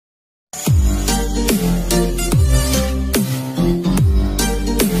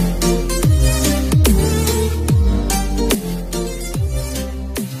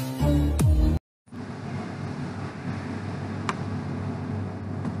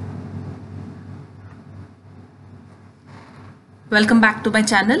Welcome back to my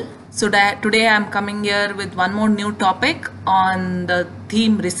channel. So today I am coming here with one more new topic on the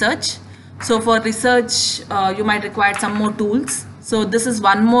theme research. So for research, you might require some more tools. So this is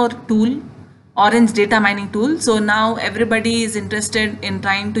one more tool, Orange data mining tool. So now everybody is interested in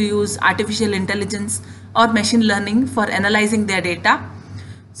trying to use artificial intelligence or machine learning for analyzing their data.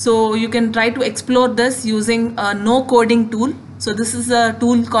 So you can try to explore this using a no coding tool. So this is a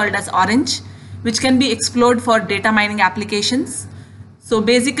tool called as Orange, which can be explored for data mining applications. So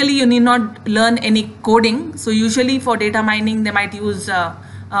basically you need not learn any coding. So usually for data mining, they might use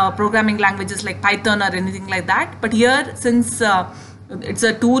programming languages like Python or anything like that. But here, since it's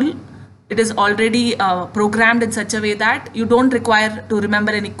a tool, it is already programmed in such a way that you don't require to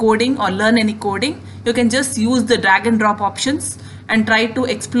remember any coding or learn any coding. You can just use the drag and drop options and try to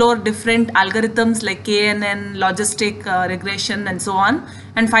explore different algorithms like KNN, logistic regression, and so on.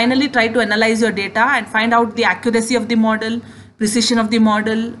 And finally try to analyze your data and find out the accuracy of the model, precision of the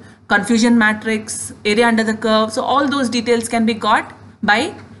model, confusion matrix, area under the curve. So all those details can be got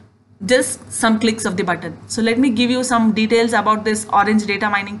by just some clicks of the button. So let me give you some details about this Orange data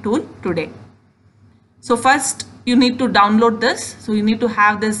mining tool today. So first you need to download this. So you need to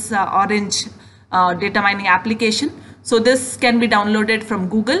have this Orange data mining application. So this can be downloaded from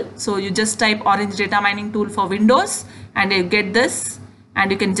Google. So you just type Orange data mining tool for Windows and you get this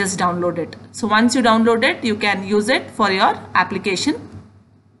and you can just download it. So once you download it, you can use it for your application.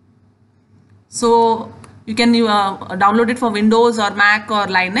 So you can download it for Windows or Mac or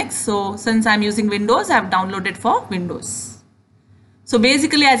Linux. So since I'm using Windows, I've downloaded for Windows. So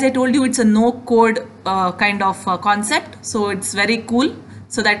basically, as I told you, it's a no code kind of concept. So it's very cool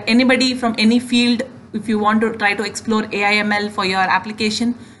so that anybody from any field, if you want to try to explore AI/ML for your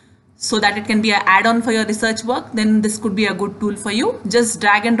application so that it can be an add-on for your research work, then this could be a good tool for you. Just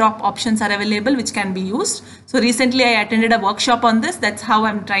drag and drop options are available which can be used. So recently I attended a workshop on this. That's how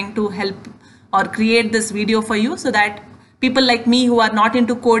I'm trying to help or create this video for you so that people like me who are not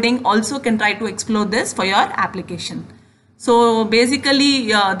into coding also can try to explore this for your application. So basically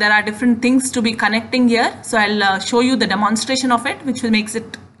there are different things to be connecting here. So I'll show you the demonstration of it, which will makes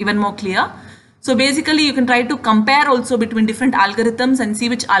it even more clear. So basically you can try to compare also between different algorithms and see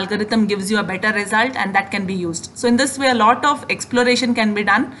which algorithm gives you a better result, and that can be used. So in this way, a lot of exploration can be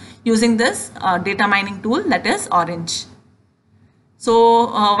done using this data mining tool, that is Orange.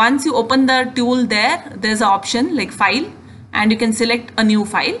 So once you open the tool there's an option like file and you can select a new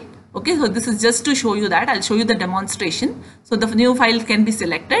file. Okay, so this is just to show you that. I'll show you the demonstration. So the new file can be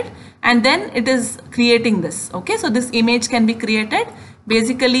selected and then it is creating this. Okay, so this image can be created.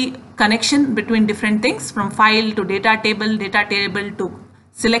 Basically connection between different things from file to data table to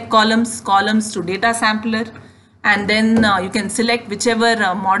select columns to data sampler. And then you can select whichever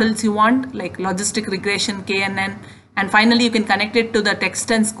models you want, like logistic regression, KNN. And finally, you can connect it to the text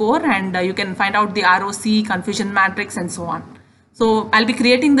and score, and you can find out the ROC, confusion matrix, and so on. So I'll be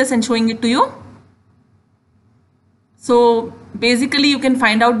creating this and showing it to you. So basically, you can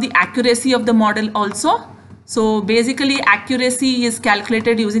find out the accuracy of the model also. So basically, accuracy is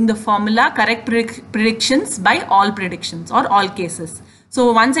calculated using the formula correct predictions by all predictions or all cases.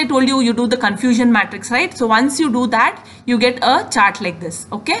 So once I told you, you do the confusion matrix, right? So once you do that, you get a chart like this.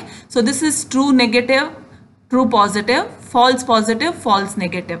 Okay. So this is true, negative, true, positive, false,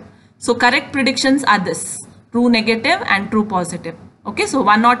 negative. So correct predictions are this: true, negative, and true, positive. Okay, so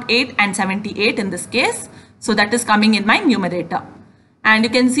 108 and 78 in this case. So that is coming in my numerator. And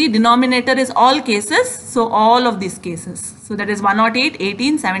you can see denominator is all cases. So all of these cases. So that is 108,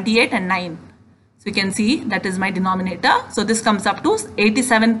 18, 78 and 9. So you can see that is my denominator. So this comes up to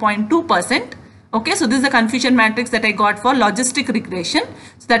 87.2%. Okay, so this is the confusion matrix that I got for logistic regression.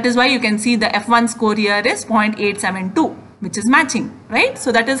 So that is why you can see the F1 score here is 0.872, which is matching, right?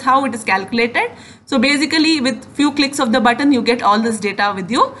 So that is how it is calculated. So basically with few clicks of the button, you get all this data with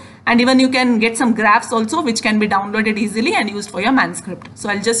you. And even you can get some graphs also, which can be downloaded easily and used for your manuscript. So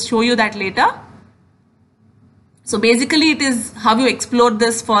I'll just show you that later. So basically it is how you explore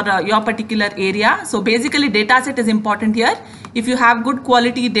this for your particular area. So basically data set is important here. If you have good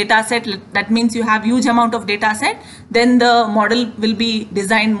quality data set, that means you have huge amount of data set, then the model will be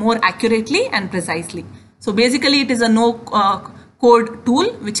designed more accurately and precisely. So basically it is a no code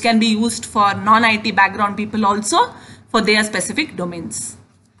tool which can be used for non-IT background people also for their specific domains.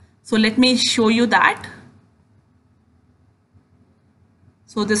 So let me show you that.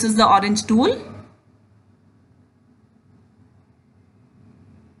 So this is the Orange tool.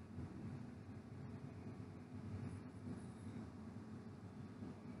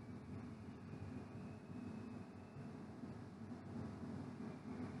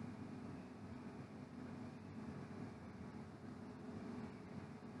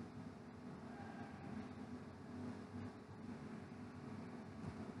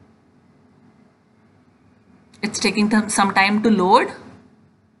 It's taking some time to load.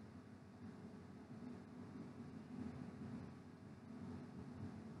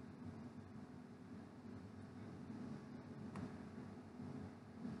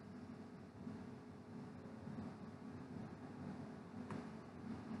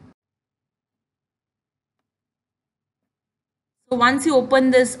 So once you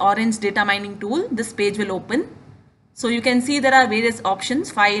open this orange data mining tool, this page will open. So you can see there are various options: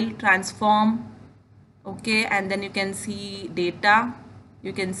 file, transform, okay, and then you can see data,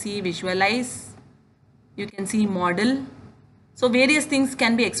 you can see visualize, you can see model. So various things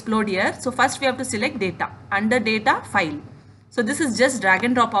can be explored here. So first we have to select data. Under data, file. So this is just drag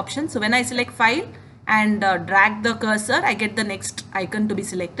and drop option. So when I select file and drag the cursor, I get the next icon to be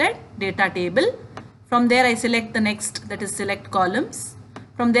selected, data table. From there I select the next, that is select columns.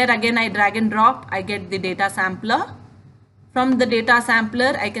 From there again I drag and drop, I get the data sampler. From the data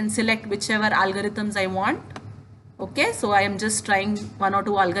sampler I can select whichever algorithms I want. Okay, so I am just trying one or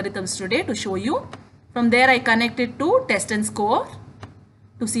two algorithms today to show you. From there I connect it to test and score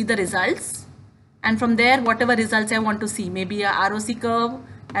to see the results. And from there whatever results I want to see, maybe a ROC curve,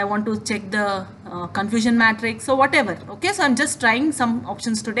 I want to check the confusion matrix, so whatever. Okay, so I'm just trying some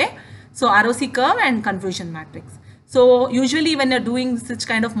options today. So ROC curve and confusion matrix. So usually when you're doing such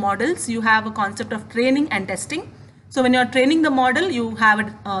kind of models, you have a concept of training and testing. So when you're training the model, you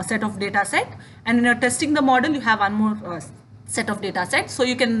have a set of data set, and when you're testing the model, you have one more set of data sets. So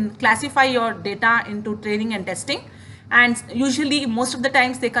you can classify your data into training and testing. And usually most of the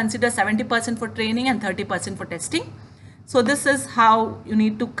times they consider 70% for training and 30% for testing. So this is how you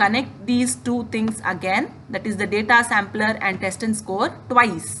need to connect these two things again, that is the data sampler and test and score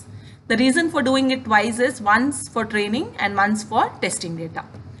twice. The reason for doing it twice is once for training and once for testing data.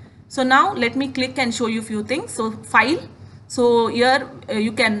 So now let me click and show you a few things. So file. So here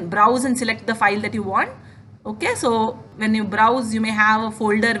you can browse and select the file that you want. Okay, so when you browse, you may have a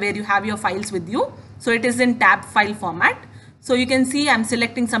folder where you have your files with you. So it is in tab file format. So you can see I'm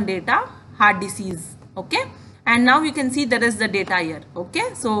selecting some data, heart disease. Okay, and now you can see there is the data here.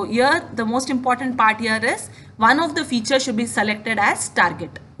 Okay, so here the most important part here is one of the features should be selected as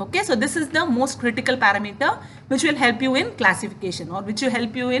target. Okay, so this is the most critical parameter which will help you in classification, or which will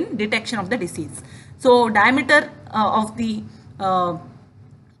help you in detection of the disease. So diameter of the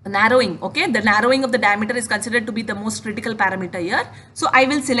narrowing, okay, the narrowing of the diameter is considered to be the most critical parameter here. So I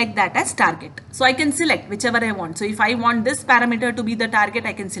will select that as target. So I can select whichever I want. So if I want this parameter to be the target,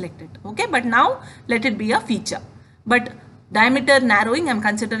 I can select it. Okay, but now let it be a feature. But diameter narrowing, I'm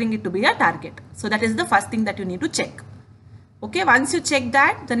considering it to be a target. So that is the first thing that you need to check. Okay, once you check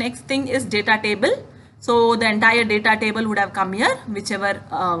that, the next thing is data table. So the entire data table would have come here, whichever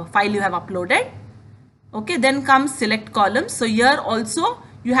file you have uploaded. Okay, then comes select columns. So here also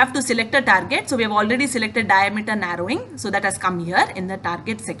you have to select a target. So we have already selected diameter narrowing. So that has come here in the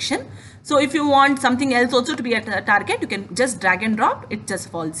target section. So if you want something else also to be a target, you can just drag and drop. It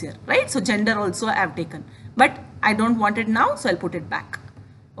just falls here, right? So gender also I have taken, but I don't want it now. So I'll put it back.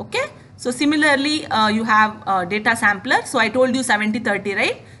 Okay. So similarly, you have data sampler. So I told you 70-30,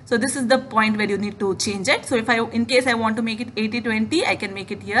 right? So this is the point where you need to change it. So if in case I want to make it 80-20, I can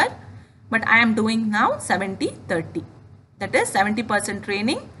make it here. But I am doing now 70-30. That is 70%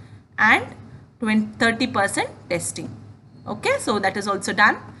 training and 30% testing. Okay, so that is also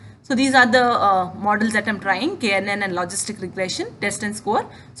done. So these are the models that I'm trying, KNN and logistic regression, test and score.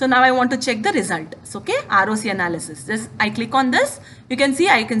 So now I want to check the results. Okay, ROC analysis. Just I click on this, you can see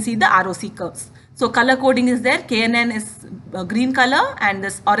I can see the ROC curves. So color coding is there. KNN is green color and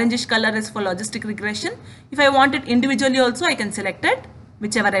this orangish color is for logistic regression. If I want it individually also, I can select it,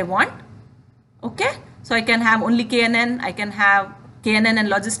 whichever I want. Okay, so I can have only KNN, I can have KNN and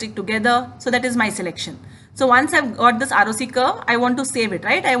logistic together. So that is my selection. So once I've got this ROC curve, I want to save it,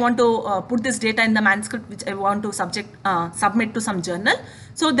 right? I want to put this data in the manuscript which I want to submit to some journal.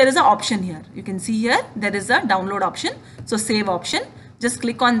 So there is an option here. You can see here there is a download option. So save option. Just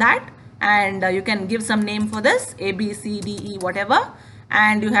click on that and you can give some name for this, A, B, C, D, E, whatever.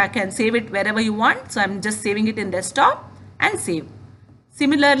 And you can save it wherever you want. So I'm just saving it in desktop and save.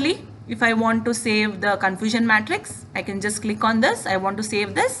 Similarly, if I want to save the confusion matrix, I can just click on this. I want to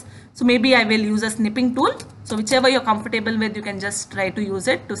save this. So maybe I will use a snipping tool. So whichever you're comfortable with, you can just try to use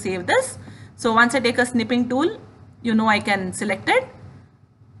it to save this. So once I take a snipping tool, you know I can select it.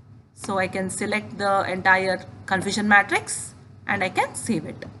 So I can select the entire confusion matrix and I can save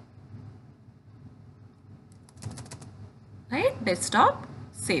it. Right, desktop,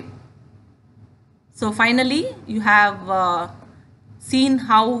 save. So finally, you have seen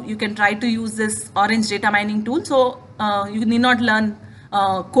how you can try to use this orange data mining tool. So you need not learn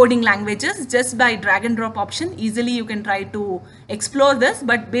coding languages. Just by drag and drop option, easily you can try to explore this,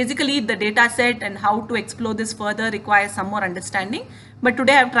 but basically the data set and how to explore this further requires some more understanding. But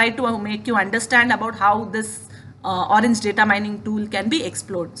today I've tried to make you understand about how this orange data mining tool can be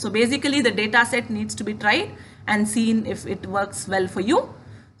explored. So basically the data set needs to be tried and seen if it works well for you.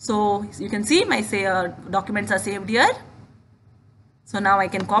 So you can see my documents are saved here. So now I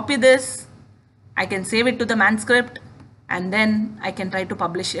can copy this, I can save it to the manuscript, and then I can try to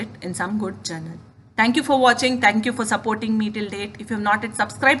publish it in some good journal. Thank you for watching. Thank you for supporting me till date. If you have not yet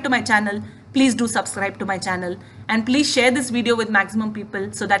subscribed to my channel, please do subscribe to my channel, and please share this video with maximum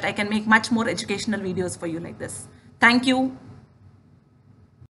people so that I can make much more educational videos for you like this. Thank you.